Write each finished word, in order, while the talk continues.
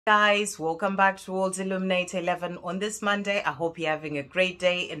Guys, welcome back towards Illuminate 11 on this Monday. I hope you're having a great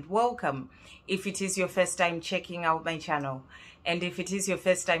day and welcome if it is your first time checking out my channel. And if it is your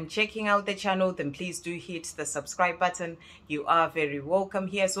first time checking out the channel, then please do hit the subscribe button. You are very welcome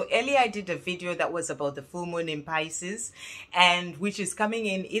here. So earlier I did a video that was about the full moon in Pisces, and which is coming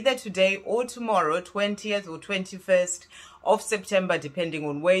in either today or tomorrow, 20th or 21st of September, depending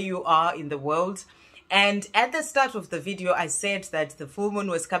on where you are in the world. And at the start of the video, I said that the full moon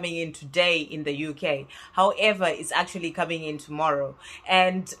was coming in today in the UK. However, it's actually coming in tomorrow.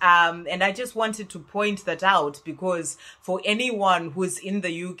 And I just wanted to point that out because for anyone who's in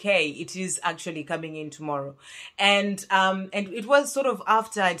the UK, it is actually coming in tomorrow. And it was sort of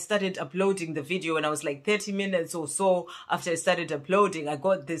after I'd started uploading the video, and I was like 30 minutes or so after I started uploading, I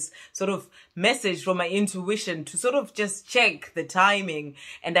got this sort of message from my intuition to sort of just check the timing.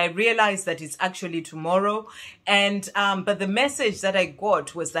 And I realized that it's actually tomorrow. And but the message that I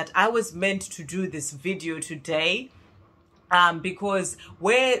got was that I was meant to do this video today. Because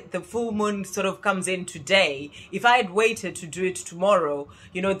where the full moon sort of comes in today, if I had waited to do it tomorrow,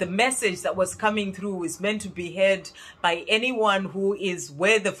 you know, the message that was coming through is meant to be heard by anyone who is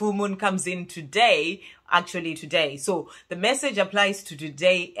where the full moon comes in today, actually today. So the message applies to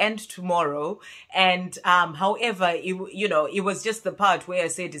today and tomorrow. And however, it was just the part where I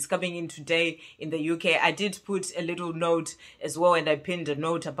said it's coming in today in the UK. I did put a little note as well, and I pinned a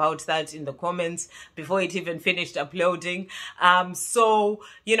note about that in the comments before it even finished uploading. So,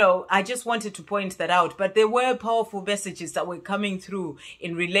 you know, I just wanted to point that out. But there were powerful messages that were coming through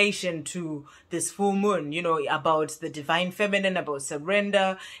in relation to this full moon, you know, about the divine feminine, about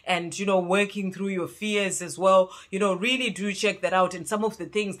surrender, and, you know, working through your fears as well. You know, really do check that out, and some of the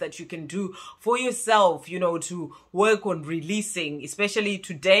things that you can do for yourself, you know, to work on releasing, especially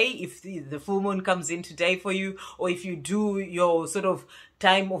today, if the full moon comes in today for you, or if you do your sort of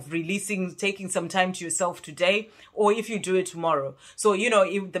time of releasing, taking some time to yourself today, or if you do it tomorrow. So, you know,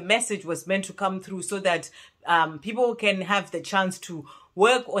 if the message was meant to come through so that people can have the chance to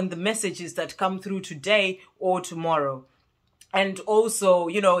work on the messages that come through today or tomorrow. And also,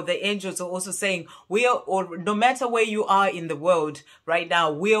 you know, the angels are also saying or no matter where you are in the world right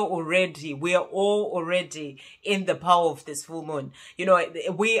now, we are all already in the power of this full moon. You know,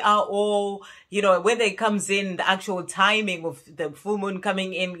 we are all, you know, whether it comes in, the actual timing of the full moon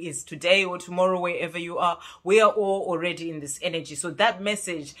coming in is today or tomorrow, wherever you are, we are all already in this energy. So that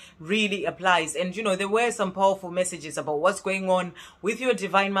message really applies. And, you know, there were some powerful messages about what's going on with your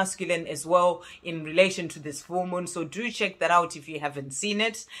divine masculine as well in relation to this full moon. So do check that out if you haven't seen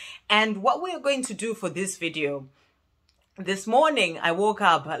it. And what we're going to do for this video, this morning I woke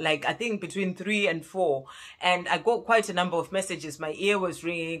up like I think between 3 and 4, and I got quite a number of messages. My ear was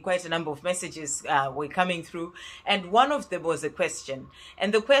ringing, quite a number of messages were coming through, and one of them was a question.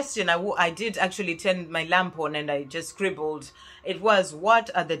 And the question, I did actually turn my lamp on and I just scribbled. It was, what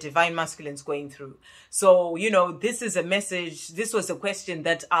are the divine masculines going through? So, you know, this is a message. This was a question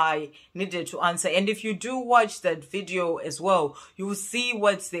that I needed to answer. And if you do watch that video as well, you will see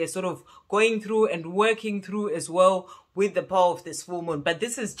what they're sort of going through and working through as well with the power of this full moon. But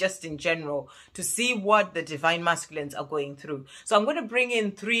this is just in general to see what the divine masculines are going through. So I'm going to bring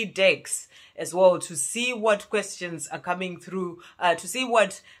in 3 decks as well to see what questions are coming through, to see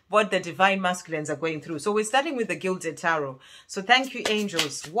what the divine masculines are going through. So we're starting with the Gilded Tarot. So thank you,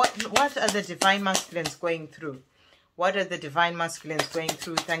 angels. What are the divine masculines going through? What are the divine masculines going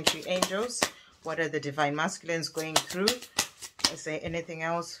through? Thank you, angels. What are the divine masculines going through? Is there anything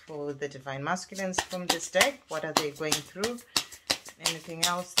else for the divine masculines from this deck? What are they going through? Anything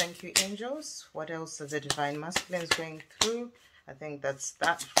else? Thank you, angels. What else are the divine masculines going through? I think that's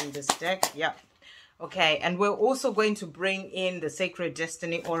that from this deck. Yeah. Okay, and we're also going to bring in the Sacred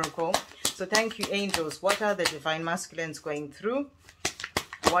Destiny Oracle. So thank you, angels. What are the divine masculines going through?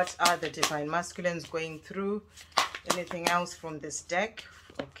 What are the divine masculines going through? Anything else from this deck?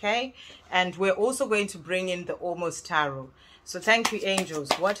 Okay, and we're also going to bring in the Almost Tarot. So thank you,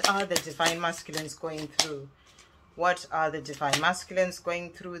 angels. What are the divine masculines going through? What are the divine masculines going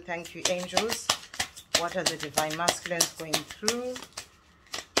through? Thank you, angels. What are the divine masculines going through?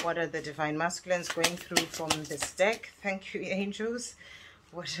 What are the divine masculines going through from this deck? Thank you, angels.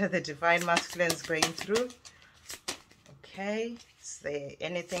 What are the divine masculines going through? Okay, is there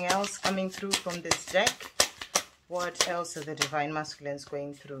anything else coming through from this deck? What else are the divine masculines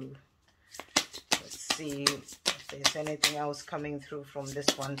going through? Let's see if there's anything else coming through from this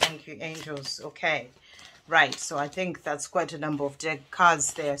one. Thank you, angels. Okay, right. So I think that's quite a number of deck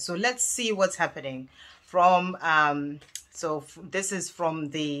cards there. So let's see what's happening from, this is from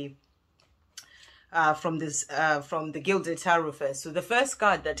the from the Gilded Tarot first. So the first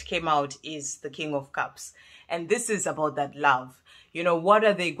card that came out is the King of Cups, and this is about that love. You know, what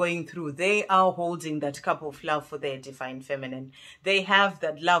are they going through? They are holding that cup of love for their divine feminine. They have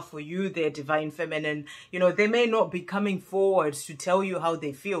that love for you, their divine feminine. You know, they may not be coming forward to tell you how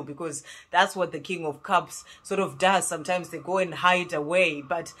they feel, because that's what the King of Cups sort of does. Sometimes they go and hide away,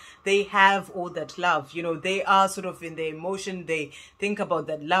 but they have all that love. You know, they are sort of in their emotion. They think about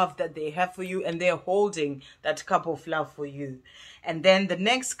that love that they have for you, and they're holding that cup of love for you. And then the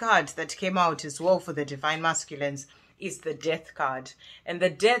next card that came out as well for the divine masculines is the Death card. And the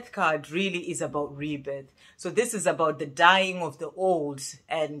Death card really is about rebirth. So this is about the dying of the old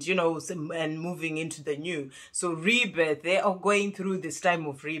and, you know, and moving into the new. So rebirth, they are going through this time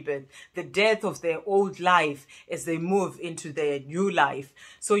of rebirth, the death of their old life as they move into their new life.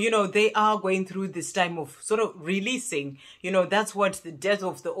 So, you know, they are going through this time of sort of releasing. You know, that's what the death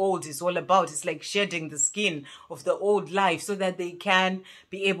of the old is all about. It's like shedding the skin of the old life so that they can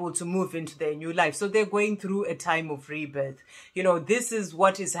be able to move into their new life. So they're going through a time of rebirth. You know, this is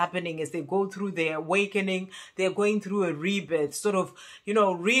what is happening as they go through their awakening. They're going through a rebirth, sort of, you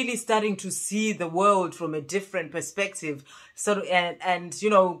know, really starting to see the world from a different perspective, sort of, and you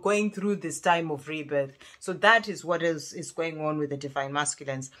know, going through this time of rebirth. So that is what is going on with the divine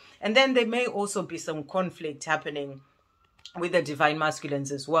masculines. And then there may also be some conflict happening with the divine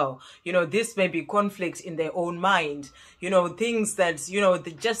masculines as well. You know, this may be conflict in their own mind, you know, things that, you know,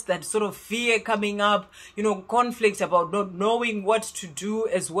 just that sort of fear coming up, you know, conflict about not knowing what to do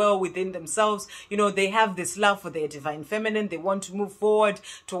as well within themselves. You know, they have this love for their divine feminine. They want to move forward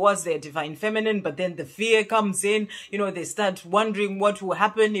towards their divine feminine, but then the fear comes in. You know, they start wondering what will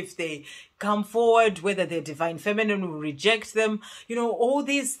happen if they come forward, whether their divine feminine will reject them, you know, all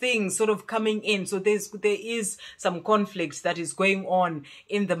these things sort of coming in. So there is some conflict that is going on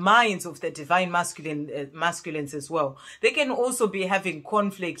in the minds of the divine masculines as well. They can also be having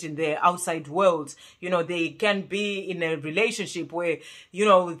conflict in their outside world. You know, they can be in a relationship where, you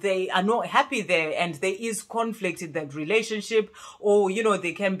know, they are not happy there and there is conflict in that relationship. Or, you know,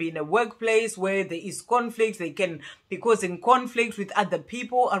 they can be in a workplace where there is conflict. They can be causing conflict with other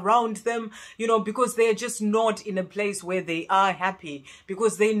people around them, you know, because they're just not in a place where they are happy,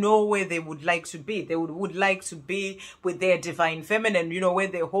 because they know where they would like to be. They would like to be with their divine feminine, you know, where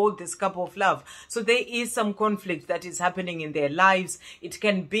they hold this cup of love. So there is some conflict that is happening in their lives. It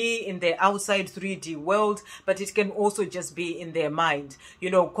can be in their outside 3D world, but it can also just be in their mind, you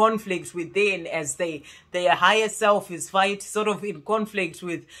know, conflict within as their higher self is sort of in conflict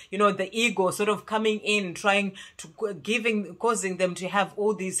with, you know, the ego sort of coming in, trying to causing them to have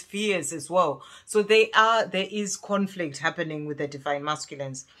all these fears as well. So there is conflict happening with the divine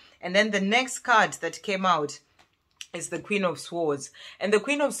masculines. And then the next card that came out is the Queen of Swords. And the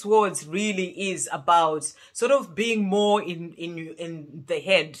Queen of Swords really is about sort of being more in the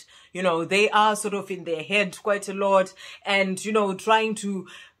head. You know, they are sort of in their head quite a lot, and, you know, trying to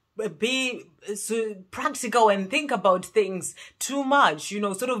be so practical and think about things too much, you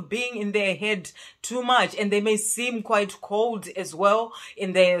know, sort of being in their head too much. And they may seem quite cold as well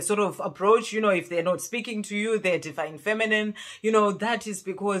in their sort of approach. You know, if they're not speaking to you, their divine feminine, you know, that is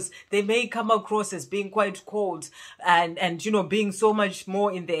because they may come across as being quite cold and you know, being so much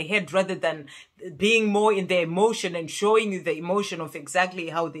more in their head rather than being more in their emotion and showing you the emotion of exactly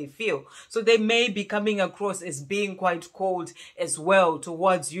how they feel. So they may be coming across as being quite cold as well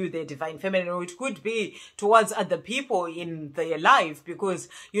towards you, their divine feminine, or it could be towards other people in their life, because,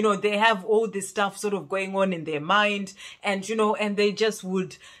 you know, they have all this stuff sort of going on in their mind, and, you know, and they just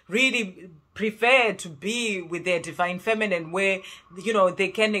would really prefer to be with their divine feminine, where, you know, they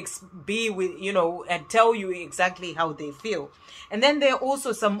can be with, you know, and tell you exactly how they feel. And then there are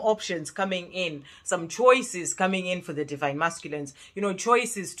also some options coming in, some choices coming in for the divine masculines, you know,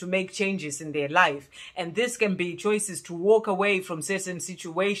 choices to make changes in their life. And this can be choices to walk away from certain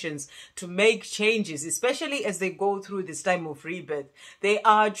situations, to make changes, especially as they go through this time of rebirth. There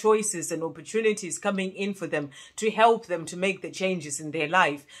are choices and opportunities coming in for them to help them to make the changes in their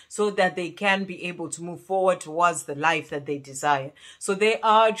life so that they can be able to move forward towards the life that they desire. So there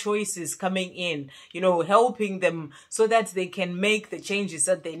are choices coming in, you know, helping them so that they can make the changes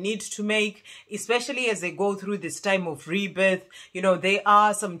that they need to make, especially as they go through this time of rebirth. You know, there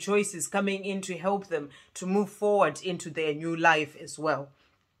are some choices coming in to help them to move forward into their new life as well.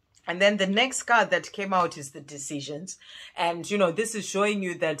 And then the next card that came out is the decisions. And, you know, this is showing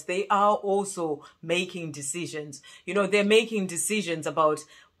you that they are also making decisions. You know, they're making decisions about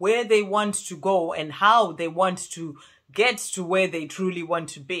where they want to go and how they want to get to where they truly want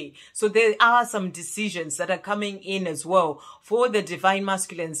to be. So there are some decisions that are coming in as well for the divine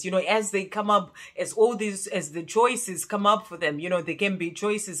masculines, you know, as they come up, as the choices come up for them. You know, there can be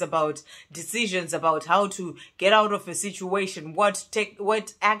choices about decisions about how to get out of a situation, what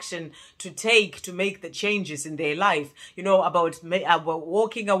action to take to make the changes in their life, you know, about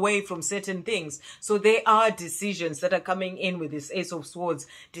walking away from certain things. So there are decisions that are coming in with this Ace of Swords,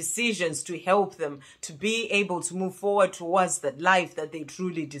 decisions to help them to be able to move forward towards that life that they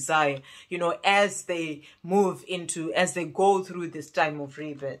truly desire, you know, as they go through this time of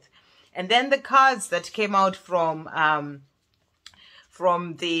rebirth. And then the cards that came out from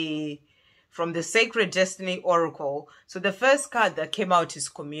the Sacred Destiny Oracle. So the first card that came out is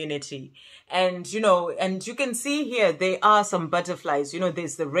community. And, you know, and you can see here, there are some butterflies. You know,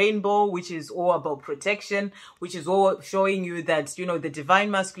 there's the rainbow, which is all about protection, which is all showing you that, you know, the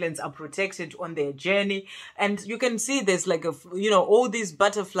divine masculines are protected on their journey. And you can see there's like all these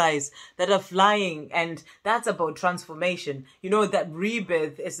butterflies that are flying, and that's about transformation. You know, that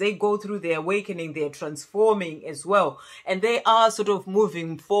rebirth, as they go through their awakening, they're transforming as well. And they are sort of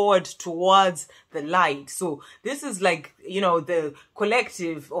moving forward towards the light. So this is like, you know, the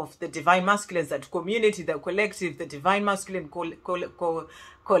collective of the divine masculines, that community, the collective, the divine masculine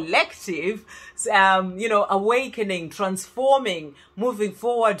collective, you know, awakening, transforming, moving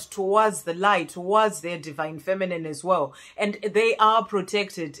forward towards the light, towards their divine feminine as well. And they are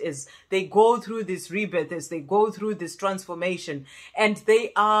protected as they go through this rebirth, as they go through this transformation, and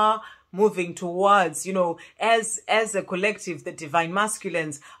they are moving towards, you know, as a collective, the divine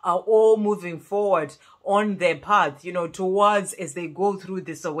masculines are all moving forward on their path, you know, towards, as they go through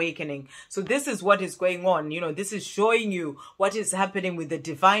this awakening. So this is what is going on. You know, this is showing you what is happening with the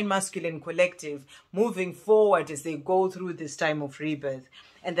divine masculine collective moving forward as they go through this time of rebirth.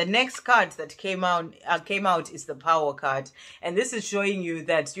 And the next card that came out is the power card. And this is showing you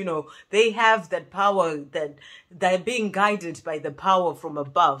that, you know, they have that power, that they're being guided by the power from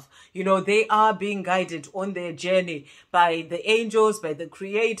above. You know, they are being guided on their journey by the angels, by the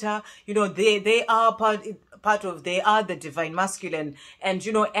creator. You know, they are they are the divine masculine. And,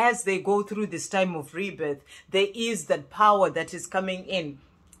 you know, as they go through this time of rebirth, there is that power that is coming in.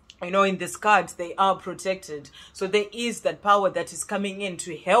 You know, in this card, they are protected. So there is that power that is coming in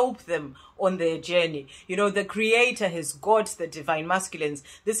to help them on their journey. You know, the creator has got the divine masculines.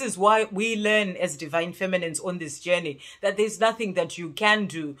 This is why we learn as divine feminines on this journey that there's nothing that you can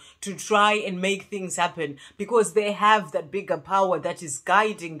do to try and make things happen, because they have that bigger power that is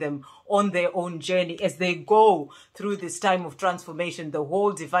guiding them on their own journey as they go through this time of transformation, the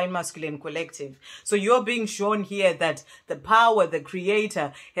whole divine masculine collective. So you're being shown here that the power, the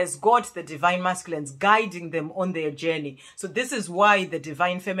creator, has got the divine masculines guiding them on their journey. So this is why the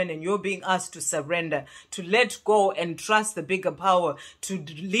divine feminine, you're being asked to surrender, to let go and trust the bigger power to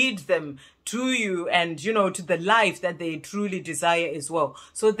lead them to you and, you know, to the life that they truly desire as well.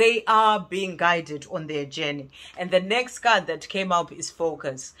 So they are being guided on their journey. And the next card that came up is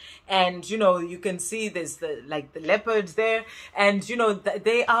focus. And, you know, you can see there's the leopards there, and, you know,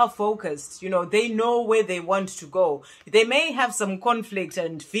 they are focused. You know, they know where they want to go. They may have some conflict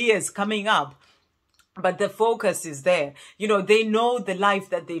and fears coming up, but the focus is there. You know, they know the life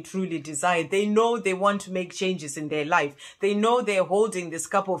that they truly desire. They know they want to make changes in their life. They know they're holding this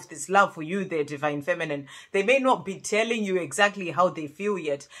cup of this love for you, their divine feminine. They may not be telling you exactly how they feel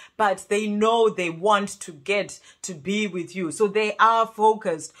yet, but they know they want to get to be with you. So they are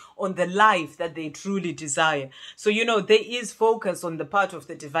focused on the life that they truly desire. So, you know, there is focus on the part of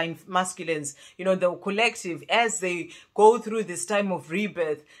the divine masculines, you know, the collective, as they go through this time of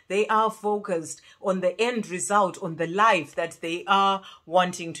rebirth. They are focused on the end result, on the life that they are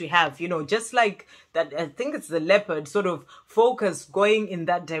wanting to have, you know, just like that. I think it's the leopard sort of focus going in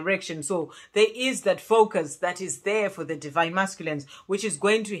that direction. So there is that focus that is there for the divine masculines, which is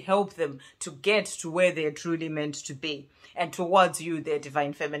going to help them to get to where they're truly meant to be, and towards you, their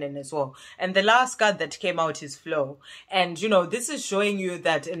divine feminine as well. And the last card that came out is flow. And, you know, this is showing you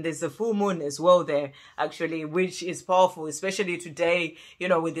that, and there's a full moon as well there, actually, which is powerful, especially today, you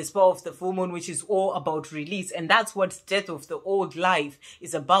know, with this power of the full moon, which is all about release. And that's what death of the old life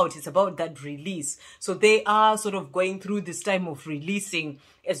is about. It's about that release. So they are sort of going through this time of releasing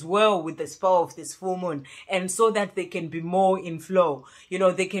as well with the power of this full moon, and so that they can be more in flow. You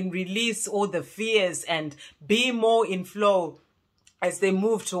know, they can release all the fears and be more in flow as they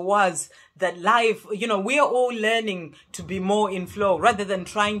move towards that life, you know, we are all learning to be more in flow rather than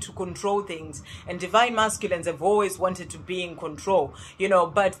trying to control things. And divine masculines have always wanted to be in control, you know,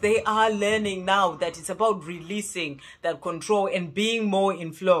 but they are learning now that it's about releasing that control and being more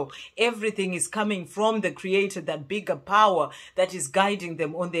in flow. Everything is coming from the creator, that bigger power that is guiding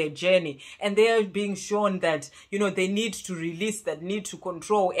them on their journey. And they are being shown that, you know, they need to release that need to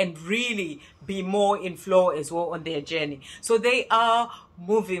control and really be more in flow as well on their journey. So they are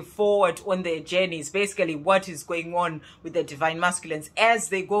moving forward on their journeys. Basically what is going on with the divine masculines as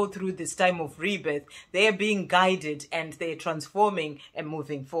they go through this time of rebirth, they are being guided and they're transforming and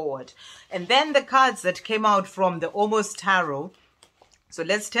moving forward. And then the cards that came out from the Almost Tarot. So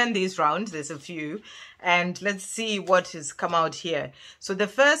let's turn these round. There's a few. And let's see what has come out here. So the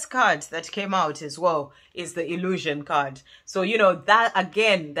first card that came out as well is the Illusion card. So, you know, that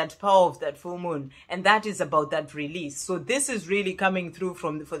again, that power of that full moon. And that is about that release. So this is really coming through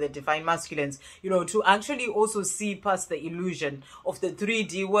for the divine masculines, you know, to actually also see past the illusion of the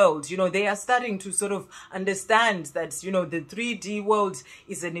 3D world. You know, they are starting to sort of understand that, you know, the 3D world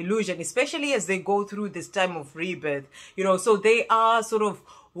is an illusion, especially as they go through this time of rebirth. You know, so they are sort of,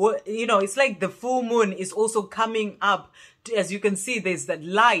 you know, it's like the full moon is also coming up. As you can see, there's that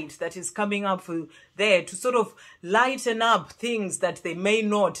light that is coming up for there to sort of lighten up things that they may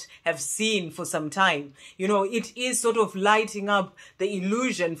not have seen for some time. You know, it is sort of lighting up the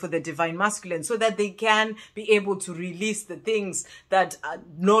illusion for the divine masculine so that they can be able to release the things that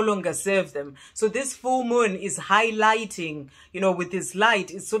no longer serve them. So this full moon is highlighting, you know, with this light,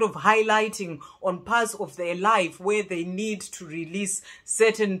 it's sort of highlighting on parts of their life where they need to release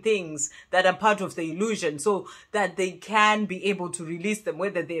certain things that are part of the illusion so that they can be able to release them,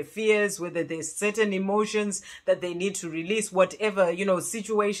 whether they're fears, whether there's certain emotions that they need to release, whatever, you know,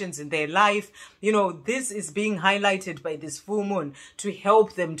 situations in their life. You know, this is being highlighted by this full moon to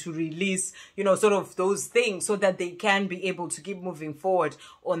help them to release, you know, sort of those things so that they can be able to keep moving forward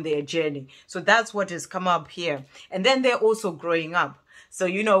on their journey. So that's what has come up here. And then they're also growing up. So,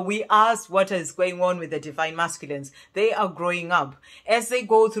 you know, we asked what is going on with the divine masculines. They are growing up. As they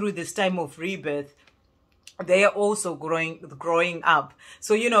go through this time of rebirth, they are also growing up.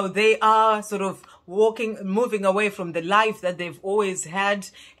 So, you know, they are sort of moving away from the life that they've always had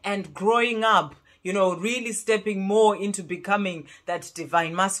and growing up, you know, really stepping more into becoming that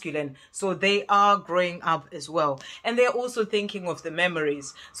divine masculine. So they are growing up as well. And they're also thinking of the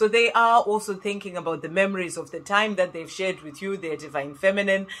memories. So they are also thinking about the memories of the time that they've shared with you, their divine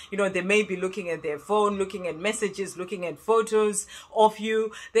feminine. You know, they may be looking at their phone, looking at messages, looking at photos of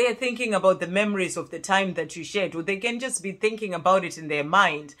you. They are thinking about the memories of the time that you shared, or they can just be thinking about it in their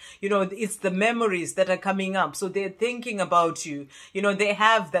mind. You know, it's the memories that are coming up. So they're thinking about you. You know, they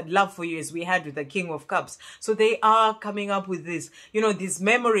have that love for you as we had with the King of Cups. So they are coming up with this, you know, these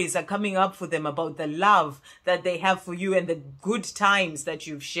memories are coming up for them about the love that they have for you and the good times that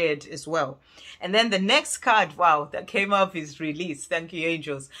you've shared as well. And then the next card, wow, that came up is release. Thank you,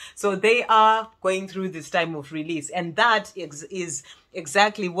 angels. So they are going through this time of release, and that is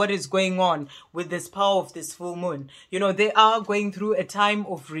exactly what is going on with this power of this full moon. You know, they are going through a time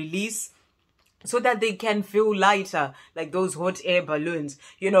of release so that they can feel lighter, like those hot air balloons.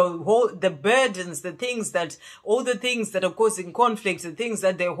 You know, the burdens, the things that, all the things that are causing conflicts, the things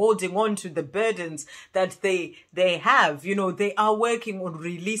that they're holding on to, the burdens that they have, you know, they are working on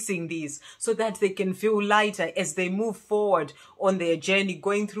releasing these so that they can feel lighter as they move forward on their journey,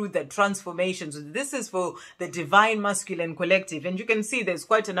 going through the transformations. So this is for the divine masculine collective. And you can see there's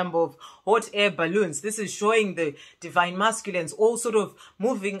quite a number of hot air balloons. This is showing the divine masculines all sort of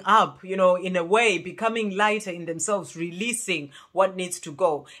moving up, you know, in a way, becoming lighter in themselves, releasing what needs to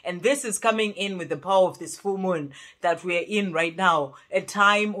go. And this is coming in with the power of this full moon that we're in right now, a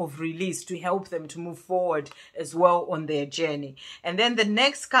time of release to help them to move forward as well on their journey. And then the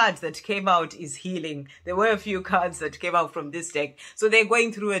next card that came out is healing. There were a few cards that came out from this deck. So they're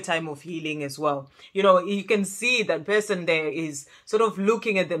going through a time of healing as well. You know, you can see that person there is sort of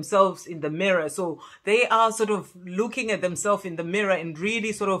looking at themselves in the mirror. So they are sort of looking at themselves in the mirror and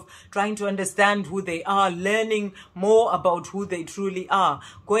really sort of trying to understand who they are, learning more about who they truly are,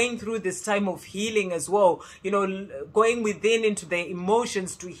 going through this time of healing as well, you know, going within into their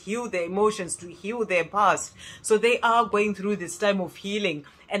emotions to heal their emotions, to heal their past. So they are going through this time of healing,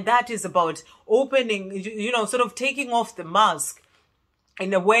 and that is about opening, you know, sort of taking off the mask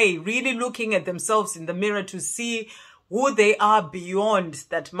in a way, really looking at themselves in the mirror to see who they are beyond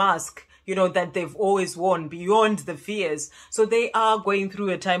that mask. You you know, that they've always worn, beyond the fears. So they are going through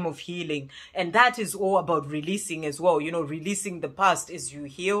a time of healing, and that is all about releasing as well, you know, releasing the past as you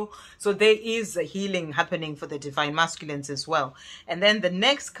heal. So there is a healing happening for the divine masculines as well. And then the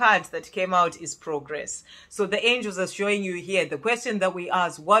next card that came out is progress. So the angels are showing you here the question that we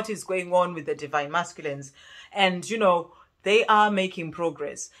asked, what is going on with the divine masculines? And you know, they are making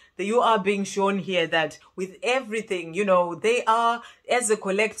progress. You are being shown here that with everything, you know, they are, as a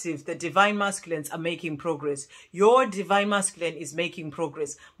collective, the divine masculines are making progress. Your divine masculine is making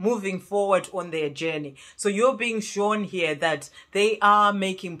progress, moving forward on their journey. So you're being shown here that they are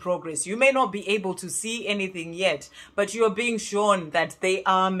making progress. You may not be able to see anything yet, but you're being shown that they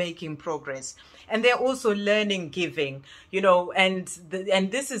are making progress. And they're also learning giving, you know, and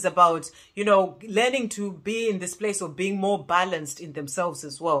this is about, you know, learning to be in this place of being more balanced in themselves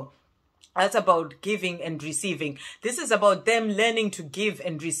as well. That's about giving and receiving. This is about them learning to give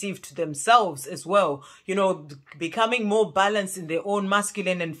and receive to themselves as well. You know, becoming more balanced in their own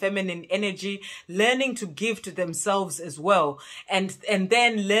masculine and feminine energy, learning to give to themselves as well. And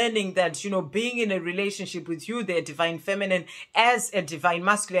then learning that, you know, being in a relationship with you, their divine feminine, as a divine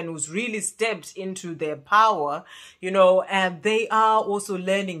masculine who's really stepped into their power, you know, and they are also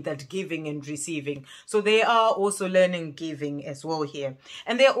learning that giving and receiving. So they are also learning giving as well here.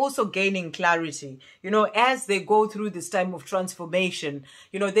 And they're also gaining clarity, you know, as they go through this time of transformation.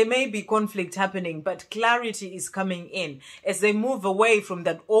 You know, there may be conflict happening, but clarity is coming in as they move away from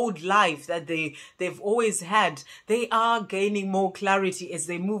that old life that they've always had. They are gaining more clarity as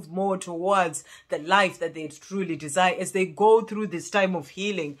they move more towards the life that they truly desire, as they go through this time of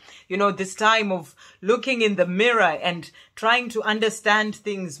healing, you know, this time of looking in the mirror and trying to understand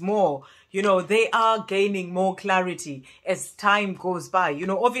things more. You know, they are gaining more clarity as time goes by. You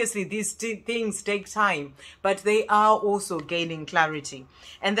know, obviously these things take time, but they are also gaining clarity.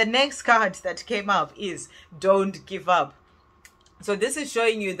 And the next card that came up is don't give up. So this is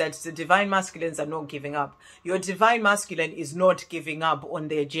showing you that the divine masculines are not giving up. Your divine masculine is not giving up on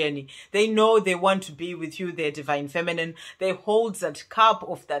their journey. They know they want to be with you, their divine feminine. They hold that cup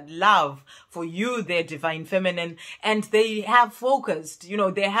of that love for you, their divine feminine. And they have focused, you know,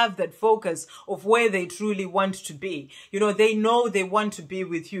 they have that focus of where they truly want to be. You know, they know they want to be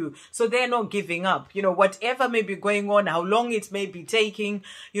with you. So they're not giving up. You know, whatever may be going on, how long it may be taking,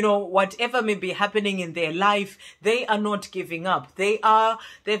 you know, whatever may be happening in their life, they are not giving up. They've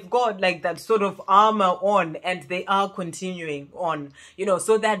got like that sort of armor on, and they are continuing on, you know,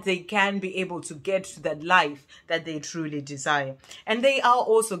 so that they can be able to get to that life that they truly desire. And they are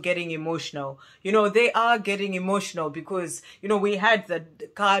also getting emotional. You know, they are getting emotional because, you know, we had the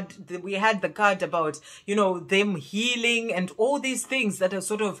card about, you know, them healing and all these things that are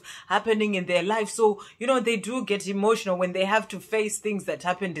sort of happening in their life. So, you know, they do get emotional when they have to face things that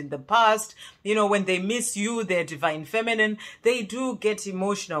happened in the past. You know, when they miss you, their divine feminine, they do get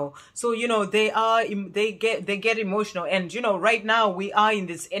emotional. So, you know, they get emotional. And, you know, right now we are in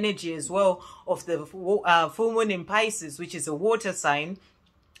this energy as well of the full moon in Pisces, which is a water sign.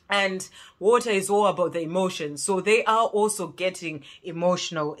 And water is all about the emotions. So they are also getting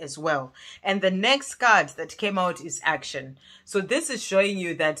emotional as well. And the next card that came out is action. So this is showing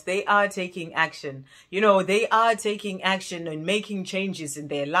you that they are taking action. You know, they are taking action and making changes in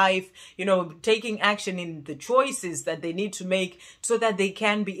their life, you know, taking action in the choices that they need to make so that they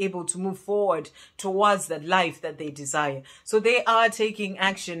can be able to move forward towards that life that they desire. So they are taking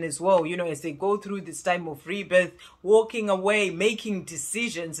action as well, you know, as they go through this time of rebirth, walking away, making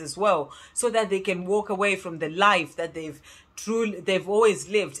decisions as well, so that they can walk away from the life that they've always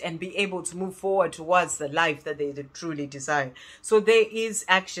lived and be able to move forward towards the life that they truly desire. So there is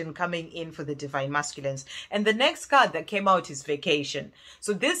action coming in for the divine masculines. And the next card that came out is vacation.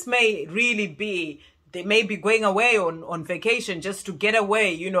 So this may really be, they may be going away on vacation just to get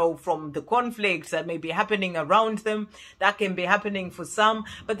away, you know, from the conflicts that may be happening around them. That can be happening for some.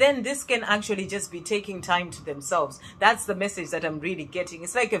 But then this can actually just be taking time to themselves. That's the message that I'm really getting.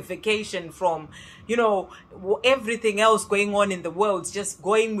 It's like a vacation from, you know, everything else going on in the world, just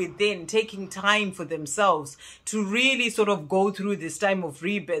going within, taking time for themselves to really sort of go through this time of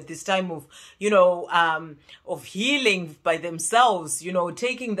rebirth, this time of, you know, of healing by themselves, you know,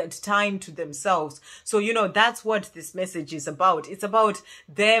 taking that time to themselves. So, you know, that's what this message is about. It's about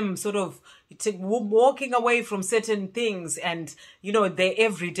them sort of, walking away from certain things and, you know, their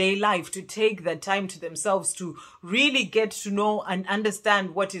everyday life, to take that time to themselves to really get to know and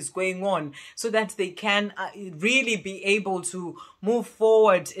understand what is going on, so that they can really be able to move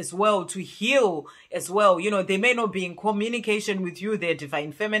forward as well, to heal as well. You know, they may not be in communication with you, their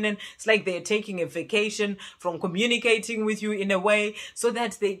divine feminine. It's like they're taking a vacation from communicating with you in a way, so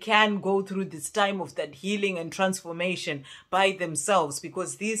that they can go through this time of that healing and transformation by themselves,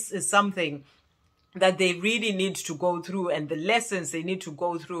 because this is something that they really need to go through, and the lessons they need to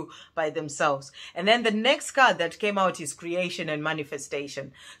go through by themselves. And then the next card that came out is creation and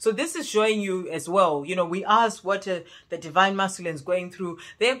manifestation. So this is showing you as well, you know, we asked what the divine masculine is going through.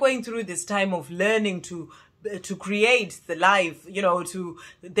 They're going through this time of learning to create the life, you know,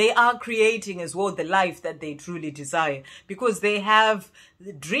 they are creating as well the life that they truly desire, because they have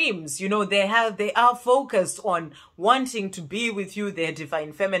dreams, you know, they are focused on wanting to be with you, their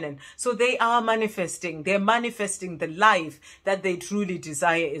divine feminine. So they're manifesting the life that they truly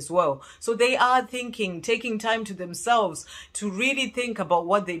desire as well. So they are taking time to themselves to really think about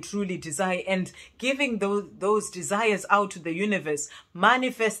what they truly desire, and giving those desires out to the universe,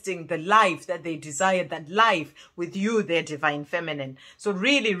 manifesting the life that they desire, that life with you, their divine feminine. So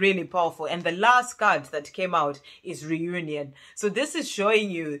really, really powerful. And the last card that came out is reunion. So this is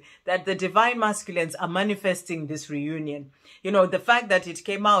showing you that the divine masculines are manifesting this reunion. You know, the fact that it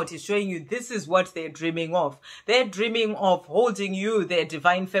came out is showing you this is what they're dreaming of. They're dreaming of holding you, their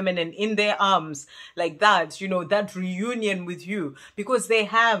divine feminine, in their arms like that, you know, that reunion with you, because they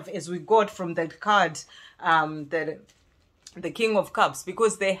have, as we got from that card, the King of Cups,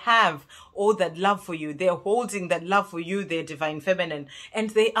 because they have all that love for you. They're holding that love for you, their divine feminine,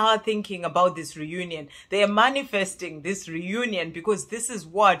 and they are thinking about this reunion. They are manifesting this reunion because this is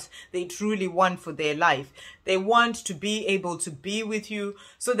what they truly want for their life. They want to be able to be with you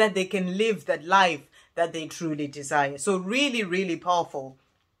so that they can live that life that they truly desire. So really, really powerful,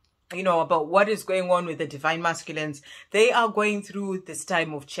 you know, about what is going on with the divine masculines. They are going through this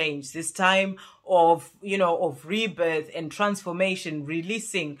time of change, this time of, you know, of rebirth and transformation,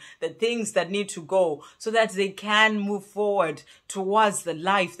 releasing the things that need to go so that they can move forward towards the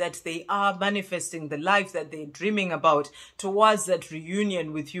life that they are manifesting, the life that they're dreaming about, towards that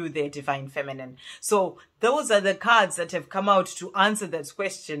reunion with you, their divine feminine. So those are the cards that have come out to answer that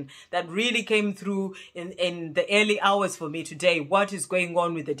question that really came through in the early hours for me today. What is going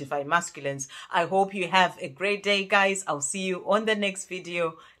on with the divine masculines? I hope you have a great day, guys. I'll see you on the next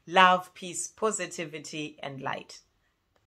video. Love, peace, positivity, and light.